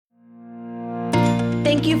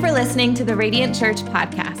Thank you for listening to the Radiant Church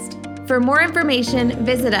podcast. For more information,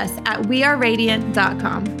 visit us at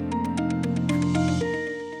weareradiant.com.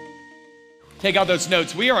 Take out those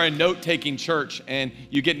notes. We are a note-taking church, and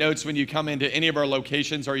you get notes when you come into any of our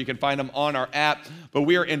locations, or you can find them on our app. But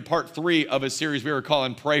we are in part 3 of a series we are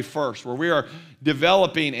calling Pray First, where we are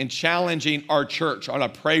developing and challenging our church on a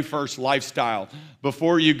pray first lifestyle.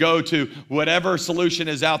 Before you go to whatever solution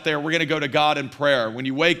is out there, we're going to go to God in prayer. When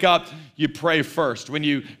you wake up, you pray first.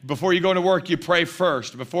 Before you go to work, you pray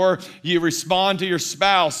first. Before you respond to your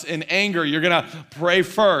spouse in anger, you're going to pray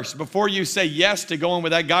first. Before you say yes to going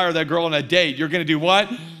with that guy or that girl on a date, you're going to do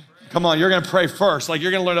what? Come on, you're going to pray first. Like,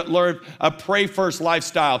 you're going to learn a pray first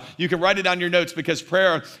lifestyle. You can write it down in your notes, because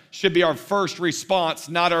prayer should be our first response,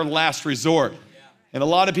 not our last resort. And a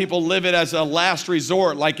lot of people live it as a last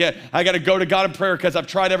resort, like I got to go to God in prayer because I've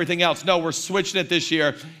tried everything else. No, we're switching it this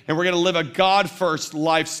year, and we're going to live a God-first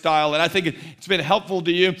lifestyle. And I think it's been helpful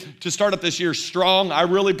to you to start up this year strong. I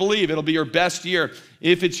really believe it'll be your best year,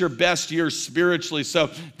 if it's your best year spiritually. So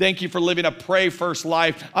thank you for living a pray-first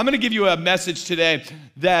life. I'm going to give you a message today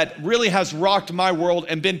that really has rocked my world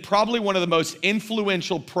and been probably one of the most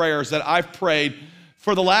influential prayers that I've prayed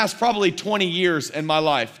for the last probably 20 years in my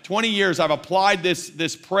life. 20 years I've applied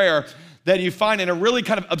this prayer that you find in a really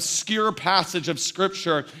kind of obscure passage of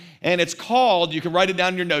Scripture, and it's called, you can write it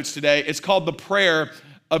down in your notes today, it's called the prayer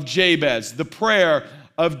of Jabez, the prayer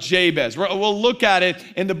of Jabez. We'll look at it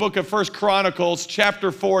in the book of 1 Chronicles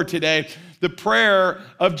chapter 4 today, the prayer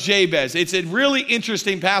of Jabez. It's a really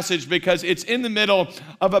interesting passage because it's in the middle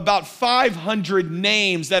of about 500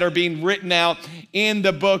 names that are being written out in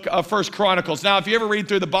the book of 1 Chronicles. Now, if you ever read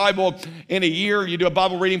through the Bible in a year, you do a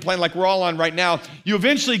Bible reading plan like we're all on right now, you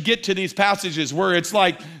eventually get to these passages where it's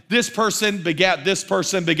like, this person begat this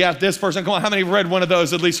person begat this person. Come on, how many have read one of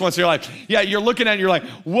those at least once in your life? Yeah, you're looking at it and you're like,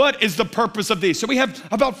 what is the purpose of these? So we have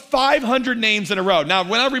about 500 names in a row. Now,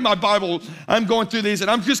 when I read my Bible, I'm going through these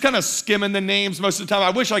and I'm just kind of skimming the names most of the time. I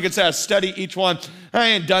wish I could say I study each one. I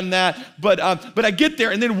ain't done that, but I get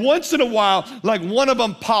there, and then once in a while, like one of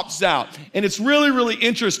them pops out, and it's really, really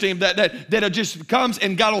interesting that it just comes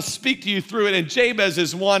and God will speak to you through it, and Jabez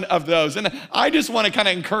is one of those. And I just want to kind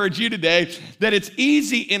of encourage you today that it's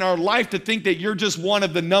easy in our life to think that you're just one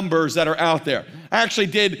of the numbers that are out there. I actually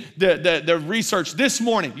did the research this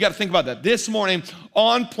morning. You got to think about that. This morning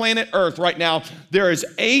on planet Earth right now, there is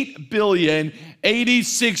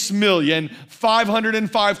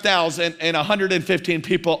 8,086,505,115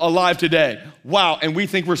 people alive today. Wow, and we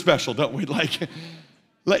think we're special, don't we? Like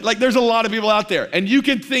there's a lot of people out there, and you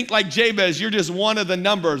can think like Jabez, you're just one of the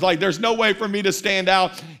numbers. Like, there's no way for me to stand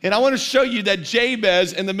out. And I want to show you that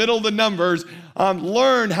Jabez, in the middle of the numbers,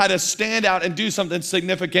 learned how to stand out and do something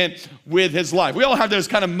significant with his life. We all have those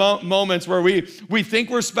kind of moments where we think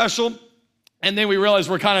we're special, and then we realize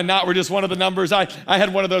we're kind of not. We're just one of the numbers. I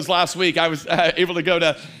had one of those last week. I was able to go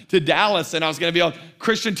to Dallas, and I was going to be on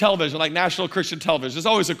Christian television, like national Christian television. It's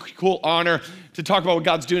always a cool honor to talk about what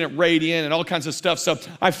God's doing at Radiant and all kinds of stuff. So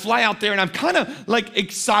I fly out there, and I'm kind of like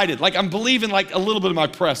excited. Like, I'm believing like a little bit of my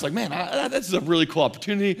press. Like, man, this is a really cool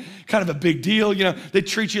opportunity, kind of a big deal. You know, they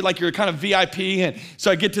treat you like you're kind of VIP. And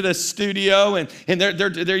so I get to the studio, and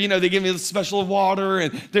they're you know, they give me this special water,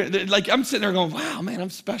 and they're like, I'm sitting there going, wow, man, I'm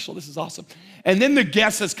special. This is awesome. And then the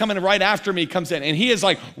guest that's coming right after me comes in, and he is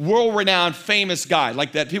like world-renowned, famous guy,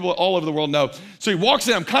 like that people all over the world know. So he walks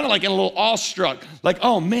in, I'm kind of like in a little awestruck, like,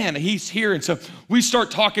 oh man, he's here. And so we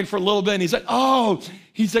start talking for a little bit, and he's like, oh,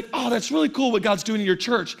 that's really cool what God's doing in your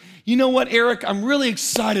church. You know what, Eric? I'm really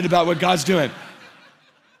excited about what God's doing.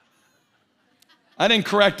 I didn't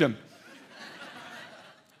correct him.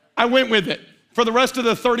 I went with it. For the rest of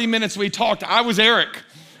the 30 minutes we talked, I was Eric.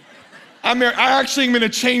 I actually am going to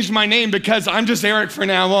change my name because I'm just Eric from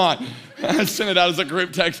now on. I sent it out as a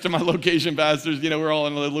group text to my location pastors. You know, we're all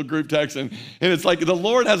in a little group text, and it's like the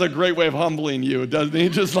Lord has a great way of humbling you, doesn't he?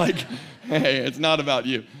 Just like, hey, it's not about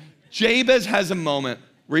you. Jabez has a moment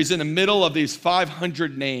where he's in the middle of these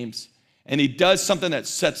 500 names, and he does something that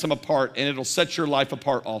sets him apart, and it'll set your life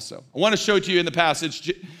apart also. I want to show it to you in the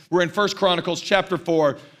passage. We're in 1 Chronicles chapter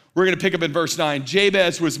 4. We're going to pick up in verse 9.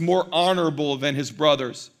 Jabez was more honorable than his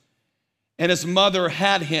brothers, and his mother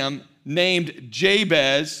had him named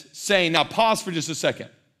Jabez, saying, now pause for just a second,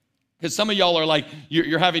 because some of y'all are like,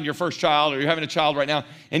 you're having your first child, or you're having a child right now,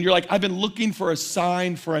 and you're like, I've been looking for a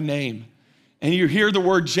sign for a name. And you hear the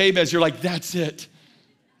word Jabez, you're like, that's it.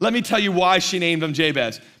 Let me tell you why she named him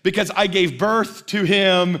Jabez. Because I gave birth to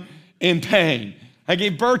him in pain. I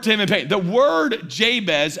gave birth to him in pain. The word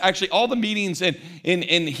Jabez, actually all the meanings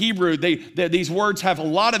in Hebrew, these words have a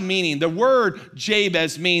lot of meaning. The word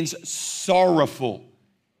Jabez means sorrowful.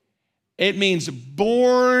 It means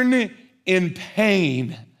born in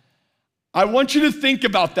pain. I want you to think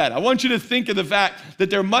about that. I want you to think of the fact that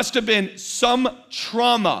there must have been some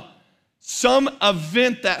trauma, some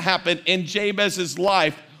event that happened in Jabez's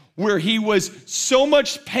life where he was so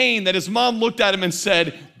much pain that his mom looked at him and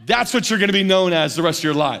said, that's what you're gonna be known as the rest of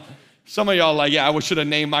your life. Some of y'all are like, yeah, I should have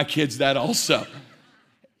named my kids that also.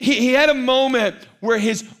 He had a moment where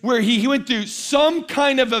he went through some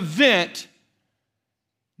kind of event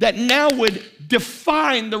that now would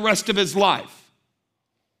define the rest of his life.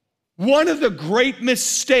 One of the great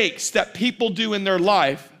mistakes that people do in their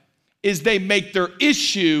life is they make their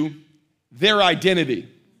issue their identity.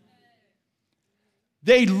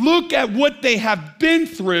 They look at what they have been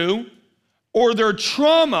through or their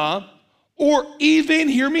trauma or even,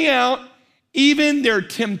 hear me out, even their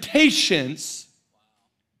temptations,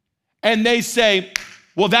 and they say,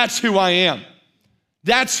 well, that's who I am.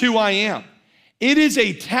 That's who I am. It is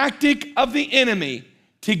a tactic of the enemy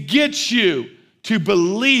to get you to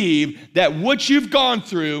believe that what you've gone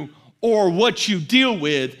through or what you deal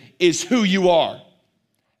with is who you are.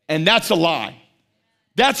 And that's a lie.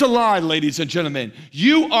 That's a lie, ladies and gentlemen.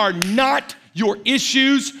 You are not your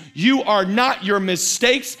issues, you are not your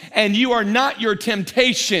mistakes, and you are not your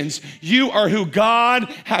temptations. You are who God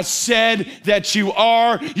has said that you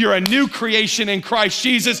are. You're a new creation in Christ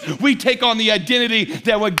Jesus. We take on the identity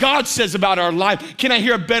that what God says about our life. Can I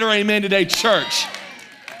hear a better amen today, church?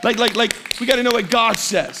 Like, we got to know what God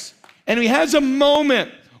says. And he has a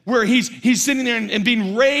moment where he's sitting there and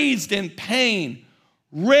being raised in pain,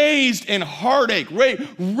 raised in heartache,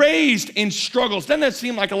 raised in struggles. Doesn't that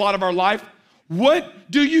seem like a lot of our life? What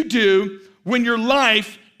do you do when your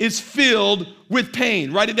life is filled with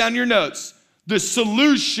pain? Write it down in your notes. The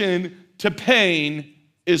solution to pain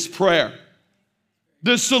is prayer.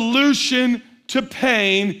 The solution to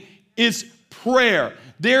pain is prayer.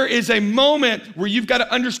 There is a moment where you've got to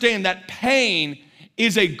understand that pain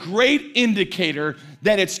is a great indicator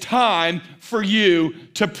that it's time for you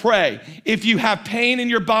to pray. If you have pain in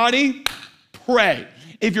your body, pray.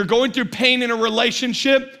 If you're going through pain in a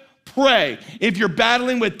relationship, pray. If you're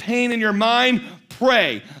battling with pain in your mind,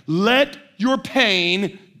 pray. Let your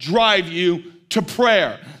pain drive you to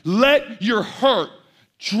prayer. Let your hurt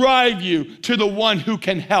drive you to the one who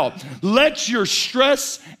can help. Let your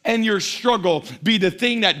stress and your struggle be the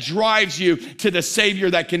thing that drives you to the Savior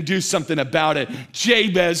that can do something about it.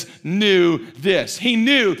 Jabez knew this. He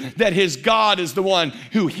knew that his God is the one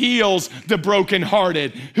who heals the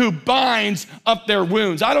brokenhearted, who binds up their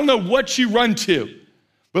wounds. I don't know what you run to,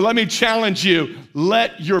 but let me challenge you.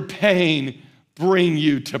 Let your pain bring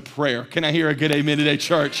you to prayer. Can I hear a good amen today,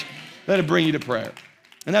 church? Let it bring you to prayer.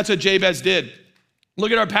 And that's what Jabez did.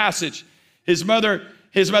 Look at our passage. His mother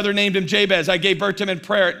named him Jabez. I gave birth to him in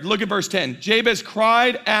prayer. Look at verse 10. Jabez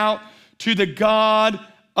cried out to the God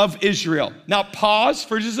of Israel. Now pause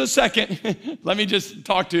for just a second. Let me just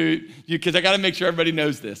talk to you because I got to make sure everybody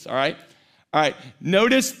knows this, all right? All right,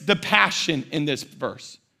 notice the passion in this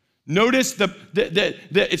verse. Notice the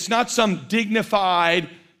it's not some dignified,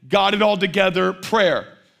 got it all together prayer.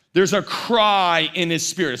 There's a cry in his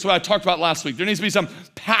spirit. That's what I talked about last week. There needs to be some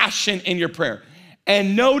passion in your prayer.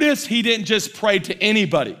 And notice he didn't just pray to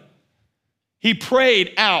anybody. He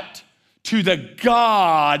prayed out to the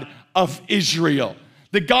God of Israel.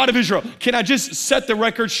 The God of Israel. Can I just set the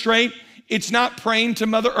record straight? It's not praying to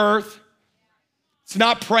Mother Earth. It's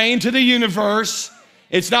not praying to the universe.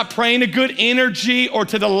 It's not praying to good energy or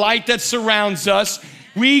to the light that surrounds us.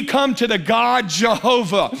 We come to the God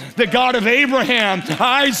Jehovah, the God of Abraham,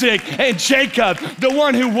 Isaac, and Jacob, the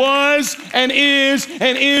one who was and is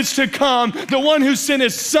to come, the one who sent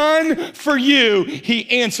his son for you. He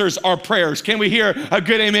answers our prayers. Can we hear a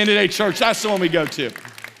good amen today, church? That's the one we go to.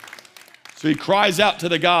 So he cries out to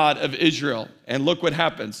the God of Israel, and look what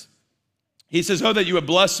happens. He says, oh, that you would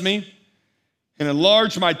bless me and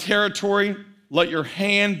enlarge my territory. Let your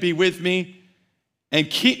hand be with me and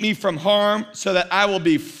keep me from harm so that I will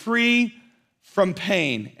be free from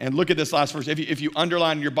pain. And look at this last verse. If you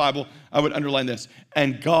underline in your Bible, I would underline this.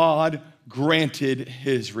 And God granted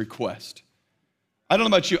his request. I don't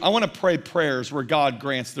know about you. I want to pray prayers where God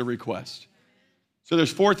grants the request. So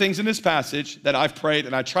there's 4 things in this passage that I've prayed,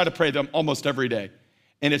 and I try to pray them almost every day.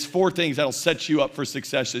 And it's 4 things that'll set you up for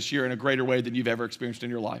success this year in a greater way than you've ever experienced in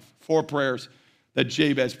your life. 4 prayers that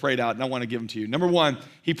Jabez prayed out, and I want to give them to you. Number 1,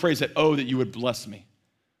 he prays that, oh, that you would bless me.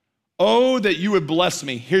 Oh, that you would bless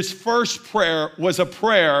me. His first prayer was a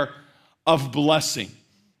prayer of blessing.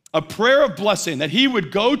 A prayer of blessing, that he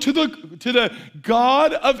would go to the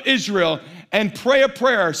God of Israel and pray a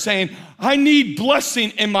prayer saying, I need blessing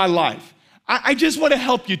in my life. I just want to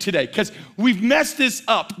help you today because we've messed this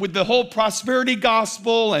up with the whole prosperity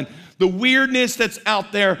gospel and the weirdness that's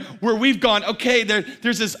out there where we've gone, okay,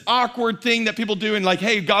 there's this awkward thing that people do and like,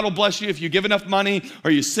 hey, God will bless you if you give enough money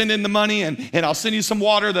or you send in the money and I'll send you some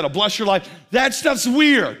water that'll bless your life. That stuff's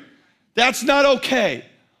weird. That's not okay.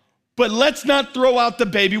 But let's not throw out the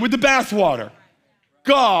baby with the bathwater.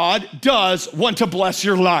 God does want to bless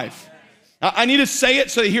your life. I need to say it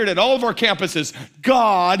so you hear it at all of our campuses.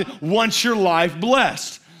 God wants your life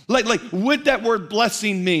blessed. Like what that word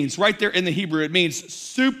blessing means, right there in the Hebrew, it means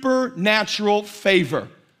supernatural favor,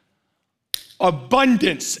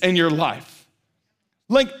 abundance in your life.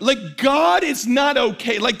 Like God is not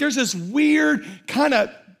okay. Like there's this weird kind of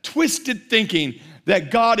twisted thinking that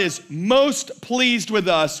God is most pleased with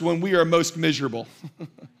us when we are most miserable.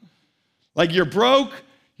 Like you're broke,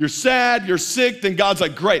 you're sad, you're sick, then God's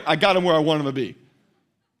like, great, I got him where I want him to be.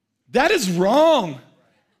 That is wrong.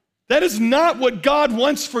 That is not what God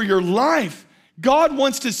wants for your life. God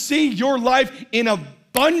wants to see your life in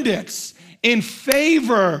abundance, in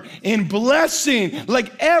favor, in blessing.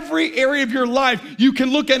 Like every area of your life, you can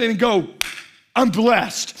look at it and go, I'm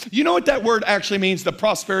blessed. You know what that word actually means? The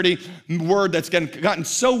prosperity word that's gotten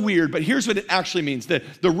so weird, but here's what it actually means. The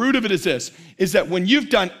root of it is this, is that when you've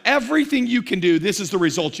done everything you can do, this is the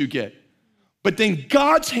result you get. But then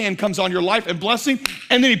God's hand comes on your life and blessing,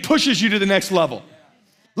 and then he pushes you to the next level.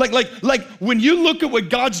 Like when you look at what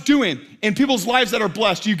God's doing in people's lives that are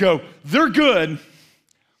blessed, you go, they're good,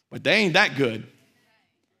 but they ain't that good.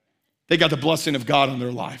 They got the blessing of God on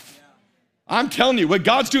their life. I'm telling you, what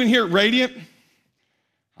God's doing here at Radiant,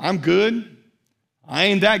 I'm good. I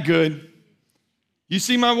ain't that good. You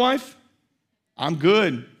see my wife? I'm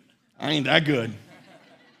good. I ain't that good.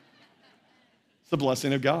 It's the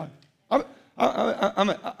blessing of God.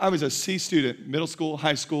 I was a C student, middle school,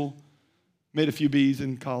 high school, made a few B's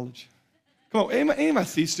in college. Come on, any of my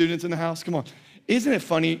C students in the house? Come on. Isn't it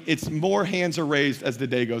funny? It's more hands are raised as the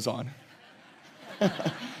day goes on.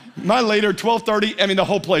 My later, 12:30, I mean, the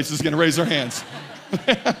whole place is going to raise their hands.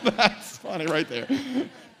 That's funny right there.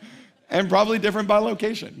 And probably different by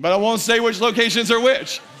location, but I won't say which locations are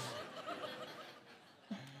which.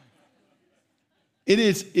 It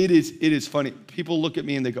is funny. People look at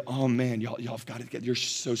me and they go, oh man, y'all have got to get, you're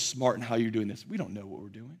so smart in how you're doing this. We don't know what we're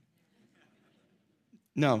doing.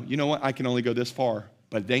 No, you know what? I can only go this far,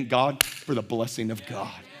 but thank God for the blessing of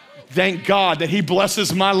God. Thank God that he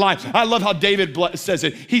blesses my life. I love how David says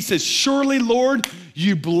it. He says, surely, Lord,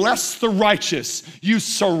 you bless the righteous. You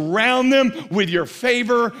surround them with your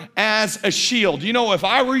favor as a shield. You know, if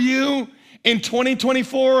I were you in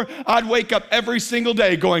 2024, I'd wake up every single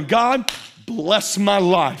day going, God, bless my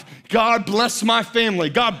life. God, bless my family.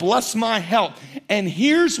 God, bless my health. And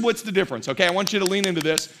here's what's the difference. Okay, I want you to lean into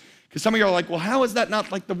this because some of you are like, well, how is that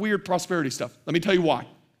not like the weird prosperity stuff? Let me tell you why.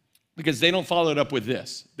 Because they don't follow it up with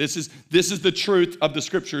this. This is the truth of the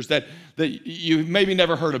scriptures that you maybe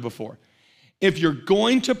never heard of before. If you're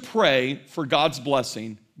going to pray for God's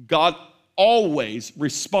blessing, God always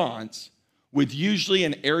responds with usually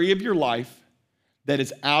an area of your life that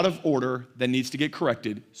is out of order that needs to get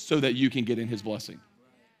corrected so that you can get in his blessing.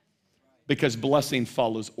 Because blessing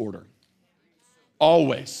follows order.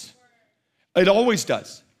 Always. It always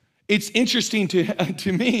does. It's interesting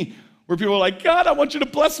to me where people are like, God, I want you to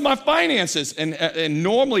bless my finances. And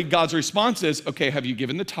normally God's response is, okay, have you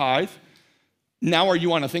given the tithe? Now are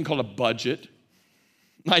you on a thing called a budget?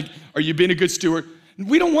 Like, are you being a good steward?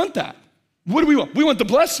 We don't want that. What do we want? We want the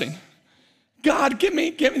blessing. God, give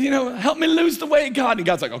me, help me lose the weight, God. And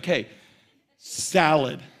God's like, okay,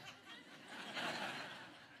 salad.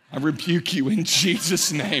 I rebuke you in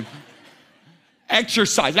Jesus' name.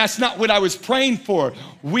 Exercise. That's not what I was praying for.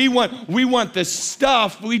 We want the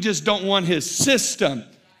stuff. We just don't want his system.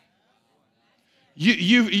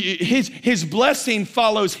 His blessing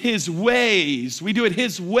follows his ways. We do it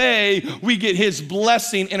his way. We get his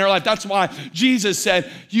blessing in our life. That's why Jesus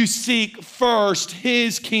said, you seek first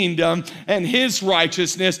his kingdom and his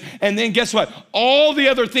righteousness. And then guess what? All the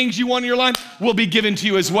other things you want in your life will be given to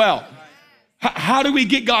you as well. How do we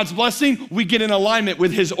get God's blessing? We get in alignment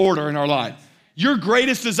with his order in our life. Your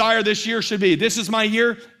greatest desire this year should be, this is my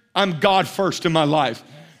year, I'm God first in my life.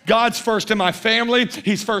 God's first in my family.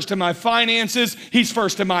 He's first in my finances. He's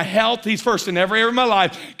first in my health. He's first in every area of my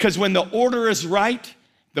life. Because when the order is right,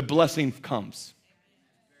 the blessing comes.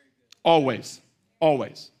 Always,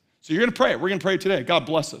 always. So you're going to pray it. We're going to pray it today. God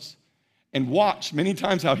bless us. And watch many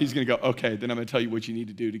times how he's going to go, okay, then I'm going to tell you what you need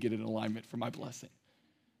to do to get in alignment for my blessing.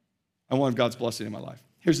 I want God's blessing in my life.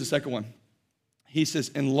 Here's the second one. He says,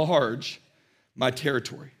 enlarge my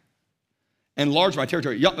territory. Enlarge my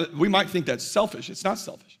territory. We might think that's selfish. It's not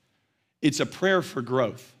selfish. It's a prayer for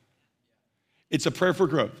growth. It's a prayer for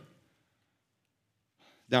growth.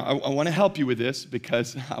 Now, I want to help you with this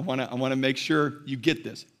because I want to make sure you get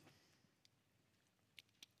this.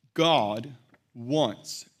 God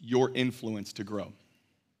wants your influence to grow.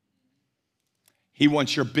 He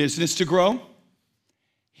wants your business to grow.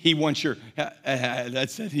 He wants your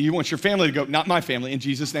He wants your family to go. Not my family, in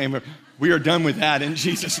Jesus' name. We are done with that in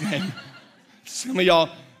Jesus' name. Some of y'all,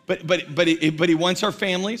 but he wants our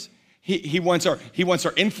families. He wants our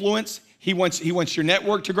influence. He wants your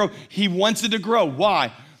network to grow. He wants it to grow.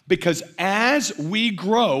 Why? Because as we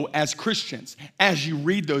grow as Christians, as you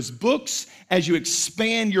read those books, as you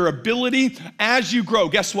expand your ability, as you grow,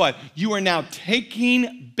 guess what? You are now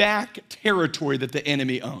taking back territory that the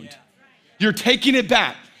enemy owned. You're taking it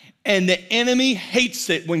back. And the enemy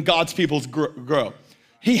hates it when God's people grow.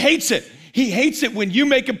 He hates it. He hates it when you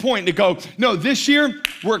make a point to go, no, this year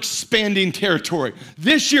we're expanding territory.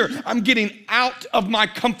 This year I'm getting out of my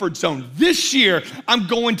comfort zone. This year I'm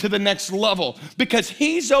going to the next level because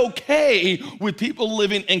he's okay with people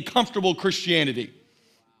living in comfortable Christianity.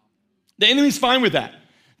 The enemy's fine with that.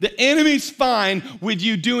 The enemy's fine with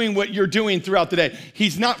you doing what you're doing throughout the day.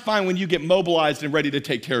 He's not fine when you get mobilized and ready to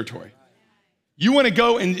take territory. You want to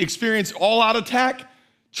go and experience all-out attack?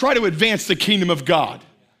 Try to advance the kingdom of God.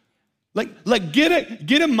 Like get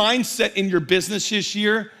a mindset in your business this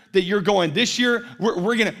year that you're going, this year,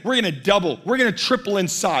 we're gonna double, we're gonna triple in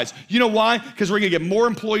size. You know why? Because we're gonna get more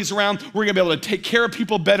employees around, we're gonna be able to take care of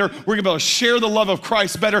people better, we're gonna be able to share the love of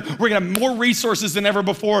Christ better, we're gonna have more resources than ever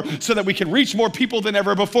before so that we can reach more people than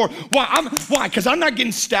ever before. Why? Because I'm not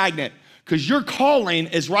getting stagnant, because your calling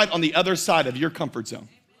is right on the other side of your comfort zone.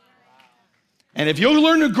 And if you'll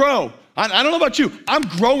learn to grow, I don't know about you, I'm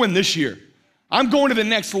growing this year. I'm going to the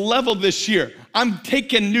next level this year. I'm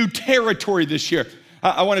taking new territory this year.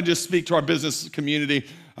 I want to just speak to our business community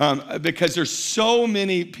because there's so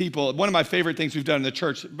many people. One of my favorite things we've done in the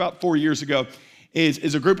church about 4 years ago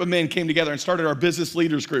is a group of men came together and started our business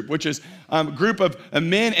leaders group, which is a group of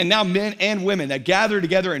men, and now men and women that gather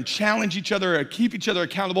together and challenge each other, keep each other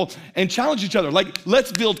accountable, and challenge each other. Like,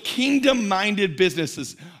 let's build kingdom-minded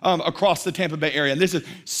businesses across the Tampa Bay area. And this is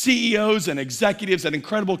CEOs and executives at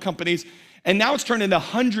incredible companies. And now it's turned into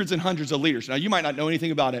hundreds and hundreds of leaders. Now, you might not know anything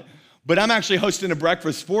about it, but I'm actually hosting a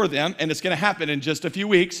breakfast for them, and it's gonna happen in just a few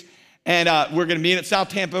weeks. And we're gonna meet at South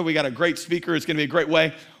Tampa. We got a great speaker. It's gonna be a great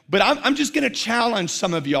way. But I'm just gonna challenge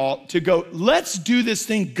some of y'all to go, let's do this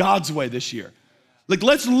thing God's way this year. Like,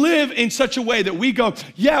 let's live in such a way that we go,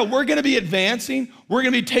 yeah, we're gonna be advancing. We're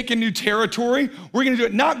gonna be taking new territory. We're gonna do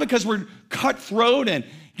it not because we're cutthroat and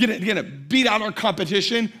gonna beat out our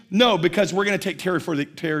competition. No, because we're gonna take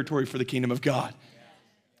territory for the kingdom of God.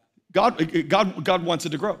 God wants it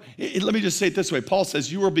to grow. Let me just say it this way. Paul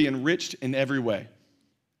says, you will be enriched in every way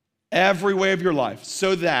of your life,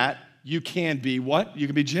 so that you can be what? You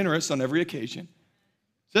can be generous on every occasion.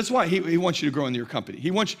 That's why he wants you to grow in your company. He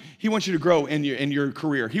wants you to grow in your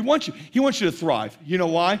career. He wants you to thrive. You know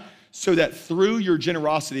why? So that through your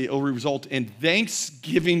generosity, it will result in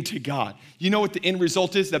thanksgiving to God. You know what the end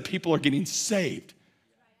result is? That people are getting saved.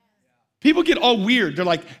 People get all weird. They're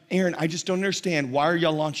like, Aaron, I just don't understand. Why are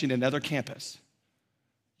y'all launching another campus?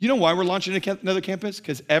 You know why we're launching another campus?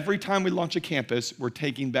 Because every time we launch a campus, we're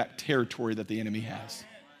taking back territory that the enemy has.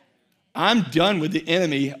 I'm done with the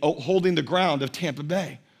enemy holding the ground of Tampa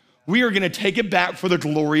Bay. We are gonna take it back for the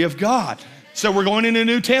glory of God. So we're going into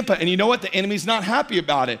new Tampa, and you know what? The enemy's not happy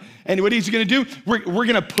about it. And what he's gonna do, we're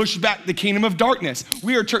gonna push back the kingdom of darkness.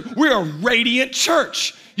 We're a radiant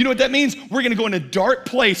church. You know what that means? We're gonna go into dark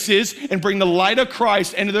places and bring the light of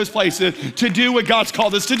Christ into those places to do what God's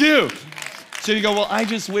called us to do. So you go, well, I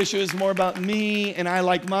just wish it was more about me, and I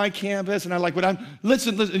like my campus, and I like what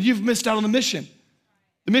listen, you've missed out on the mission.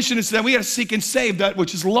 The mission is that we gotta seek and save that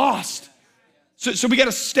which is lost. So we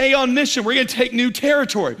gotta stay on mission. We're gonna take new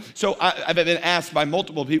territory. So I've been asked by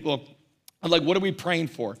multiple people, I'm like, what are we praying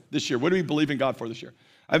for this year? What do we believe in God for this year?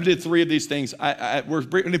 I did 3 of these things. We're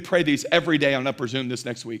gonna pray these every day on Upper Zoom this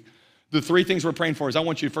next week. The 3 things we're praying for is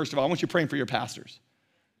first of all, I want you praying for your pastors.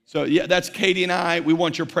 So yeah, that's Katie and I. We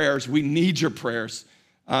want your prayers. We need your prayers.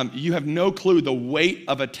 You have no clue the weight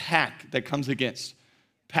of attack that comes against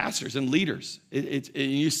pastors and leaders.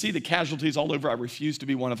 You see the casualties all over. I refuse to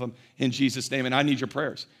be one of them in Jesus' name, and I need your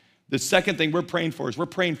prayers. The second thing we're praying for is we're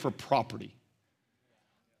praying for property.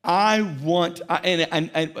 And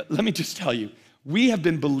let me just tell you, we have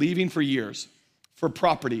been believing for years for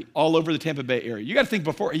property all over the Tampa Bay area. You got to think,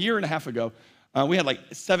 before a year and a half ago, we had like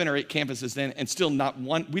 7 or 8 campuses then, and still not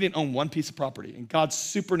one, we didn't own one piece of property. And God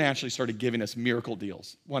supernaturally started giving us miracle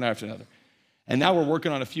deals, one after another. And now we're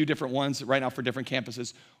working on a few different ones right now for different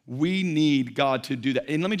campuses. We need God to do that.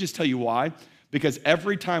 And let me just tell you why. Because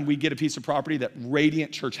every time we get a piece of property that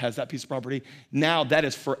Radiant Church has that piece of property, now that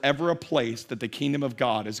is forever a place that the kingdom of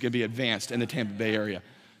God is going to be advanced in the Tampa Bay area.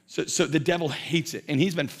 So the devil hates it, and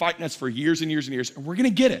he's been fighting us for years and years and years, and we're going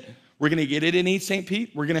to get it. We're going to get it in East St.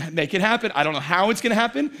 Pete. We're going to make it happen. I don't know how it's going to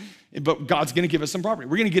happen, but God's going to give us some property.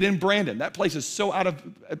 We're going to get it in Brandon. That place is so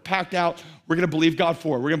packed out. We're going to believe God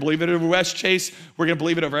for it. We're going to believe it over West Chase. We're going to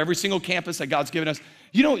believe it over every single campus that God's given us.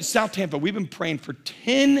 You know, South Tampa, we've been praying for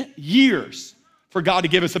 10 years for God to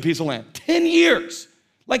give us a piece of land. 10 years.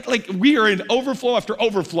 Like we are in overflow after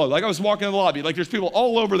overflow. Like I was walking in the lobby, like there's people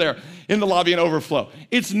all over there in the lobby in overflow.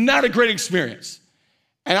 It's not a great experience.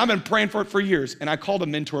 And I've been praying for it for years. And I called a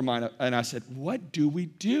mentor of mine and I said, what do we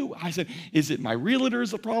do? I said, is it my realtor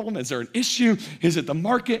is the problem? Is there an issue? Is it the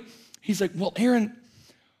market? He's like, well, Aaron,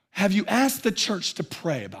 have you asked the church to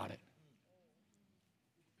pray about it?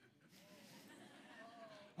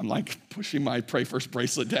 I'm like pushing my pray first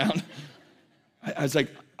bracelet down. I was like,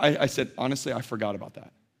 I said, honestly, I forgot about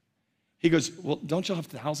that. He goes, well, don't you have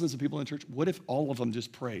thousands of people in church? What if all of them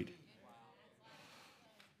just prayed?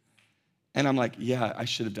 And I'm like, yeah, I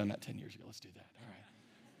should have done that 10 years ago. Let's do that. All right.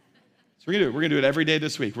 So we're going to do it every day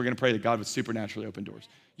this week. We're going to pray that God would supernaturally open doors.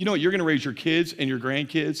 You know what? You're going to raise your kids and your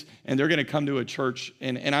grandkids, and they're going to come to a church,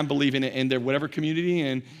 and I'm believing in their whatever community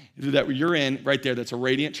and that you're in right there that's a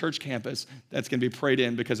Radiant Church campus that's going to be prayed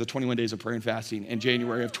in because of 21 days of prayer and fasting in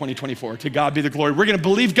January of 2024. To God be the glory. We're going to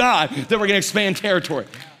believe God that we're going to expand territory.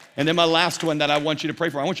 And then my last one that I want you to pray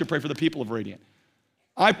for, I want you to pray for the people of Radiant.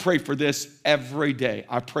 I pray for this every day.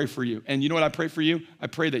 I pray for you. And you know what I pray for you? I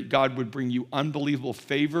pray that God would bring you unbelievable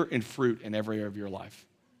favor and fruit in every area of your life.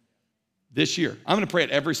 This year. I'm going to pray it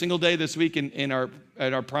every single day this week at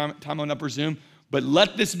our time on Upper Zoom. But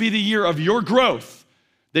let this be the year of your growth,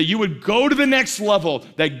 that you would go to the next level,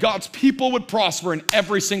 that God's people would prosper in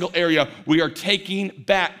every single area. We are taking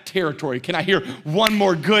back territory. Can I hear one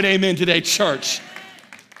more good amen today, church?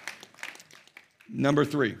 Number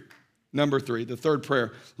three, the third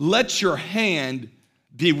prayer. Let your hand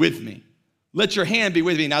be with me. Let your hand be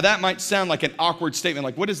with me. Now that might sound like an awkward statement.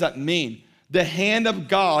 Like, what does that mean? The hand of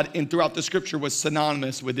God throughout the scripture was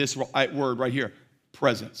synonymous with this word right here,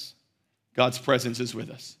 presence. God's presence is with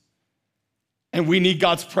us. And we need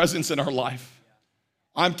God's presence in our life.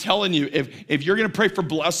 I'm telling you, if you're going to pray for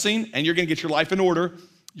blessing and you're going to get your life in order,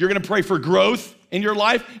 you're going to pray for growth in your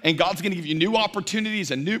life, and God's going to give you new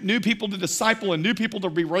opportunities and new people to disciple and new people to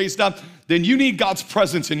be raised up, then you need God's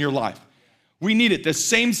presence in your life. We need it. The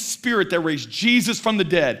same spirit that raised Jesus from the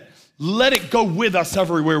dead, let it go with us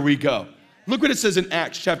everywhere we go. Look what it says in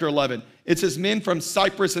Acts chapter 11. It says, men from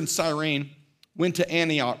Cyprus and Cyrene went to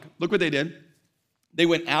Antioch. Look what they did. They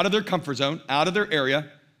went out of their comfort zone, out of their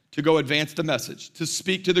area, to go advance the message, to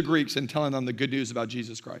speak to the Greeks and telling them the good news about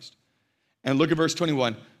Jesus Christ. And look at verse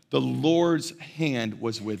 21. The Lord's hand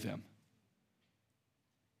was with them.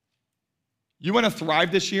 You want to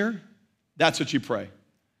thrive this year? That's what you pray.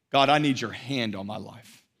 God, I need your hand on my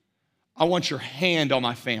life. I want your hand on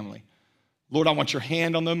my family. Lord, I want your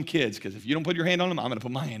hand on them kids, because if you don't put your hand on them, I'm going to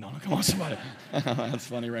put my hand on them. Come on, somebody. That's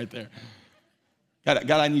funny right there.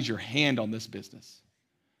 God, I need your hand on this business.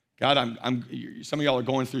 God, some of y'all are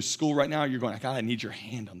going through school right now. You're going, God, I need your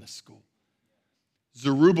hand on this school.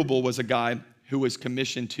 Zerubbabel was a guy who was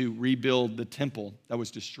commissioned to rebuild the temple that was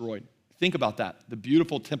destroyed. Think about that. The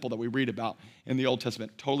beautiful temple that we read about in the Old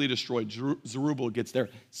Testament, totally destroyed. Zerubbabel gets there,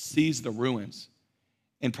 sees the ruins,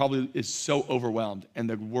 and probably is so overwhelmed. And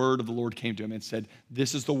the word of the Lord came to him and said,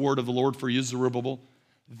 this is the word of the Lord for you, Zerubbabel.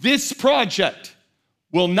 This project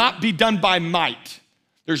will not be done by might.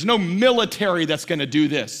 There's no military that's going to do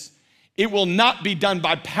this. It will not be done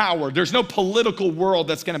by power. There's no political world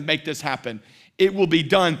that's going to make this happen. It will be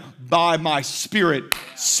done by my spirit,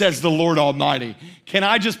 says the Lord Almighty. Can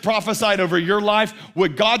I just prophesy over your life?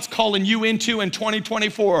 What God's calling you into in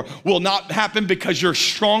 2024 will not happen because you're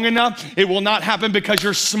strong enough. It will not happen because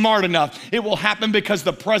you're smart enough. It will happen because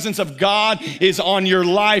the presence of God is on your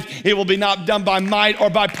life. It will be not done by might or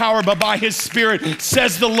by power, but by his spirit,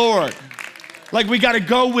 says the Lord. Like, we got to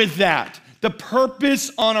go with that. The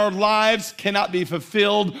purpose on our lives cannot be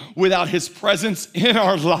fulfilled without his presence in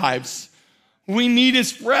our lives. We need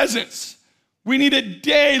his presence. We need it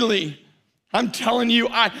daily. I'm telling you,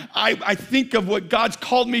 I think of what God's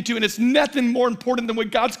called me to, and it's nothing more important than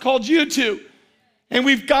what God's called you to. And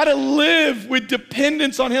we've got to live with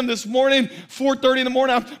dependence on him. This morning, 4:30 in the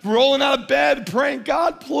morning, I'm rolling out of bed praying,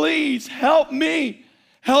 God, please help me.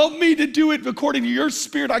 Help me to do it according to your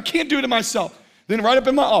spirit. I can't do it to myself. Then right up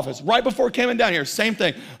in my office, right before coming down here, same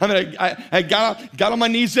thing. I got on my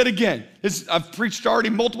knees yet again. I've preached already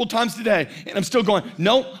multiple times today, and I'm still going,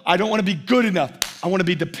 no, I don't want to be good enough. I want to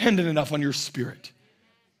be dependent enough on your Spirit.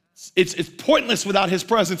 It's pointless without his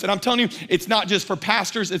presence. And I'm telling you, it's not just for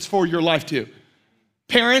pastors, it's for your life too.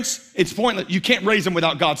 Parents, it's pointless. You can't raise them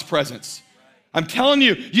without God's presence. I'm telling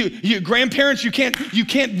you, you grandparents, you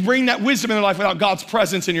can't bring that wisdom in their life without God's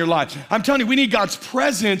presence in your life. I'm telling you, we need God's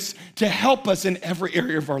presence to help us in every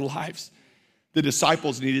area of our lives. The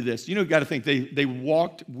disciples needed this. You got to think, they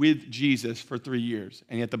walked with Jesus for 3 years,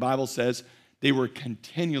 and yet the Bible says they were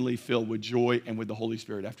continually filled with joy and with the Holy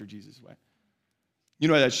Spirit after Jesus went. You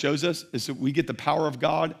know what that shows us? Is that we get the power of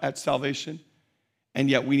God at salvation, and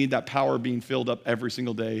yet we need that power being filled up every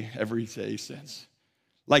single day, every day since.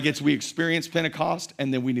 Like we experience Pentecost,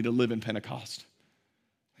 and then we need to live in Pentecost.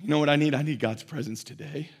 You know what I need? I need God's presence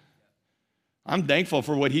today. I'm thankful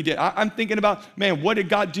for what he did. I'm thinking about, man, what did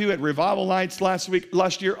God do at Revival Nights last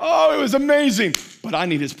year? Oh, it was amazing. But I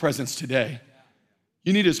need his presence today.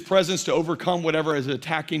 You need his presence to overcome whatever is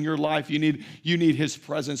attacking your life. You need his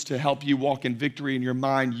presence to help you walk in victory in your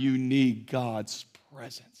mind. You need God's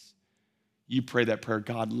presence. You pray that prayer,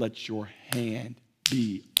 God, let your hand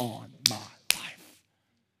be on my life.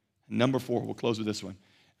 Number 4, we'll close with this one.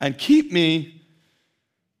 And keep me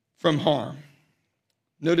from harm.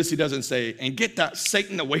 Notice he doesn't say, and get that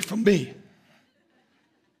Satan away from me.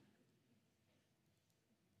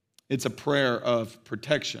 It's a prayer of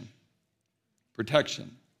protection.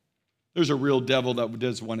 Protection. There's a real devil that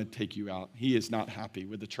does want to take you out. He is not happy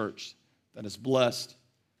with the church that is blessed,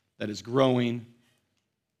 that is growing,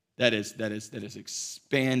 that is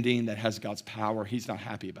expanding, that has God's power. He's not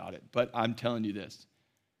happy about it. But I'm telling you this.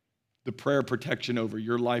 The prayer of protection over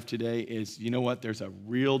your life today is, you know what? There's a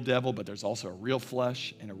real devil, but there's also a real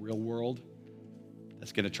flesh and a real world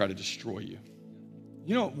that's going to try to destroy you.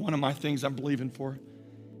 You know, one of my things I'm believing for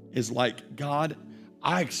is like, God,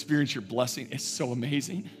 I experience your blessing. It's so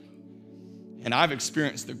amazing. And I've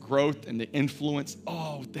experienced the growth and the influence.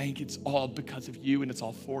 Oh, it's all because of you and it's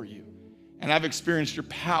all for you. And I've experienced your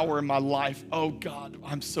power in my life. Oh, God,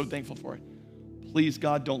 I'm so thankful for it. Please,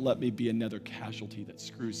 God, don't let me be another casualty that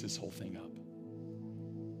screws this whole thing up.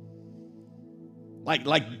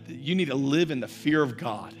 Like you need to live in the fear of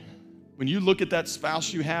God. When you look at that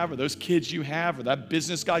spouse you have, or those kids you have, or that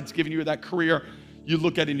business God's giving you, or that career, you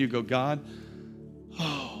look at it and you go, God,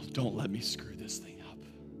 oh, don't let me screw this thing up.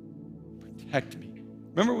 Protect me.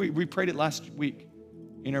 Remember we prayed it last week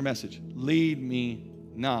in our message. Lead me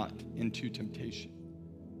not into temptation.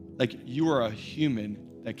 Like you are a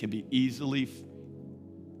human that can be easily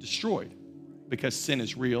destroyed because sin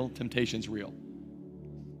is real, temptation's real.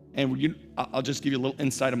 And I'll just give you a little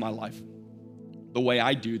insight of my life. The way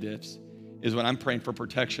I do this is when I'm praying for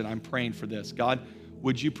protection, I'm praying for this. God,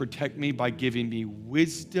 would you protect me by giving me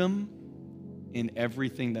wisdom in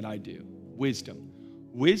everything that I do? Wisdom.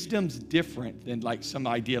 Wisdom's different than like some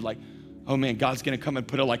idea like, oh man, God's gonna come and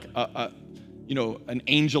put an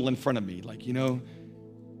angel in front of me.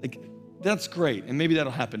 Like that's great, and maybe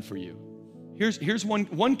that'll happen for you. Here's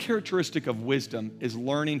one characteristic of wisdom is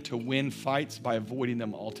learning to win fights by avoiding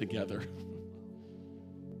them altogether.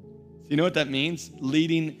 You know what that means?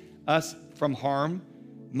 Leading us from harm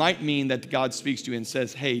might mean that God speaks to you and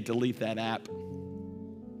says, hey, delete that app.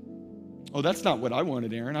 Oh, that's not what I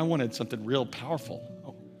wanted, Aaron. I wanted something real powerful.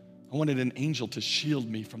 Oh, I wanted an angel to shield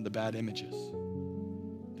me from the bad images.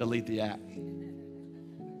 Delete the app.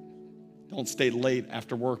 Don't stay late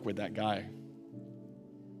after work with that guy.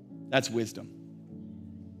 That's wisdom.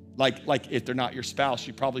 Like if they're not your spouse,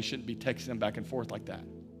 you probably shouldn't be texting them back and forth like that.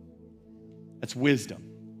 That's wisdom.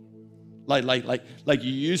 Like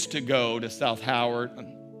you used to go to South Howard.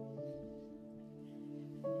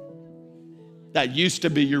 That used to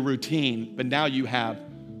be your routine, but now you have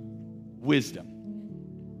wisdom.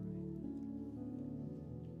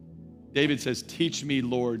 David says, teach me,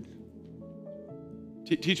 Lord.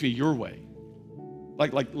 Teach me your way.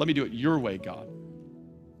 Like, let me do it your way, God.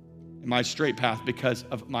 In my straight path because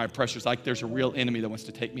of my oppressors. Like there's a real enemy that wants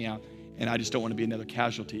to take me out, and I just don't want to be another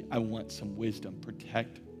casualty. I want some wisdom.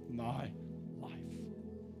 Protect my life.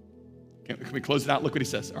 Can we close it out? Look what he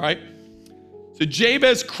says, all right? So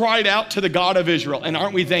Jabez cried out to the God of Israel, and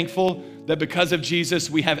aren't we thankful that because of Jesus,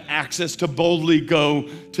 we have access to boldly go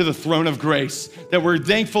to the throne of grace, that we're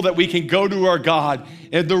thankful that we can go to our God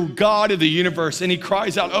and the God of the universe, and he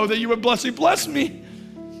cries out, oh, that you would bless me.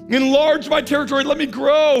 Enlarge my territory, let me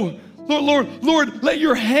grow. Lord, let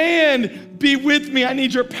your hand be with me. I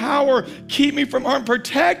need your power. Keep me from harm.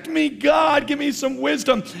 Protect me, God. Give me some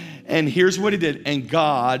wisdom. And here's what he did. And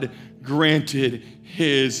God granted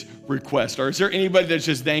his request. Or is there anybody that's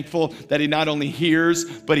just thankful that he not only hears,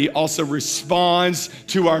 but he also responds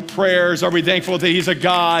to our prayers? Are we thankful that he's a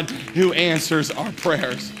God who answers our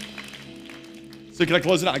prayers? So can I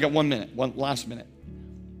close it out? I got 1 minute, one last minute.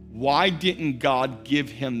 Why didn't God give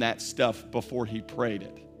him that stuff before he prayed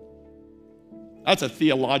it? That's a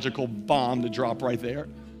theological bomb to drop right there.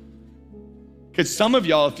 Because some of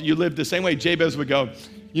y'all, if you live the same way, Jabez would go,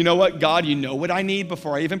 you know what, God, you know what I need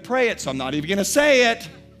before I even pray it, so I'm not even going to say it.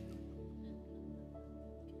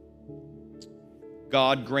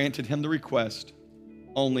 God granted him the request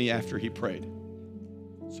only after he prayed.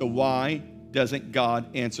 So why doesn't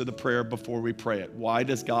God answer the prayer before we pray it? Why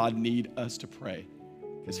does God need us to pray?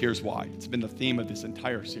 Because here's why. It's been the theme of this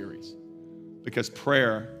entire series. Because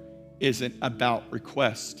prayer isn't about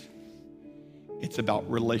request. It's about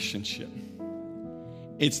relationship.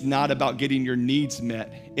 It's not about getting your needs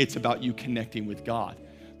met. It's about you connecting with God.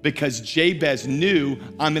 Because Jabez knew,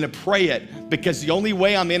 I'm gonna pray it, because the only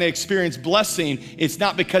way I'm gonna experience blessing, it's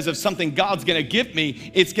not because of something God's gonna give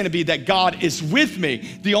me, it's gonna be that God is with me.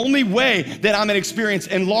 The only way that I'm gonna experience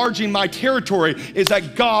enlarging my territory is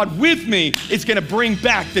that God with me is gonna bring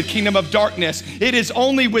back the kingdom of darkness. It is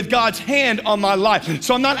only with God's hand on my life.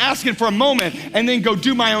 So I'm not asking for a moment and then go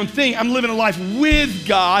do my own thing. I'm living a life with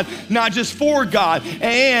God, not just for God.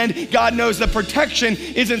 And God knows that protection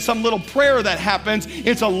isn't some little prayer that happens,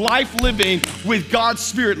 it's a life living with God's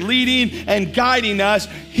Spirit leading and guiding us.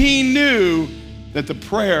 He knew that the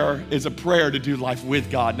prayer is a prayer to do life with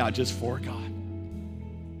God, not just for God.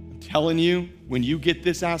 I'm telling you, when you get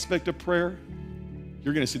this aspect of prayer,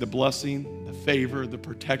 you're gonna see the blessing, the favor, the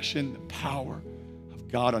protection, the power of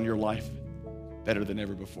God on your life better than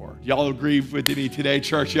ever before. Y'all agree with me today,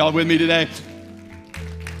 church? Y'all with me today?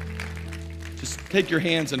 Just take your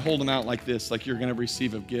hands and hold them out like this, like you're gonna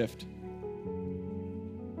receive a gift.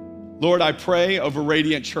 Lord, I pray over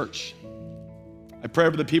Radiant Church. I pray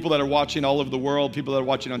over the people that are watching all over the world, people that are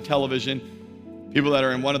watching on television, people that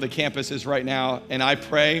are in one of the campuses right now, and I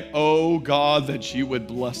pray, oh God, that you would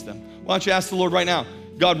bless them. Why don't you ask the Lord right now,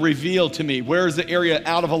 God, reveal to me, where is the area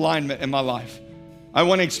out of alignment in my life? I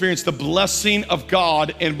want to experience the blessing of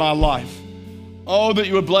God in my life. Oh, that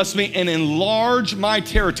you would bless me and enlarge my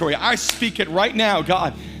territory. I speak it right now,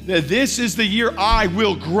 God, that this is the year I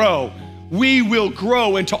will grow. We will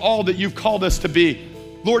grow into all that you've called us to be.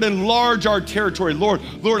 Lord, enlarge our territory. Lord,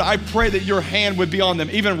 I pray that your hand would be on them.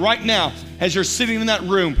 Even right now, as you're sitting in that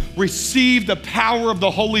room, receive the power of the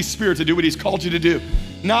Holy Spirit to do what he's called you to do.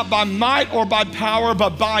 Not by might or by power,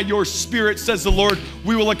 but by your Spirit, says the Lord,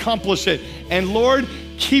 we will accomplish it. And Lord,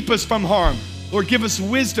 keep us from harm. Lord, give us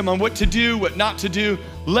wisdom on what to do, what not to do.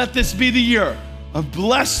 Let this be the year of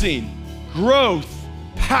blessing, growth,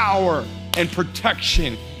 power, and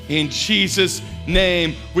protection. In Jesus'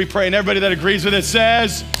 name we pray. And everybody that agrees with it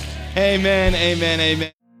says, amen, amen,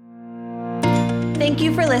 amen. Thank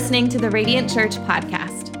you for listening to the Radiant Church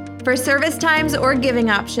podcast. For service times or giving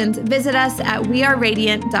options, visit us at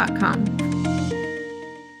weareradiant.com.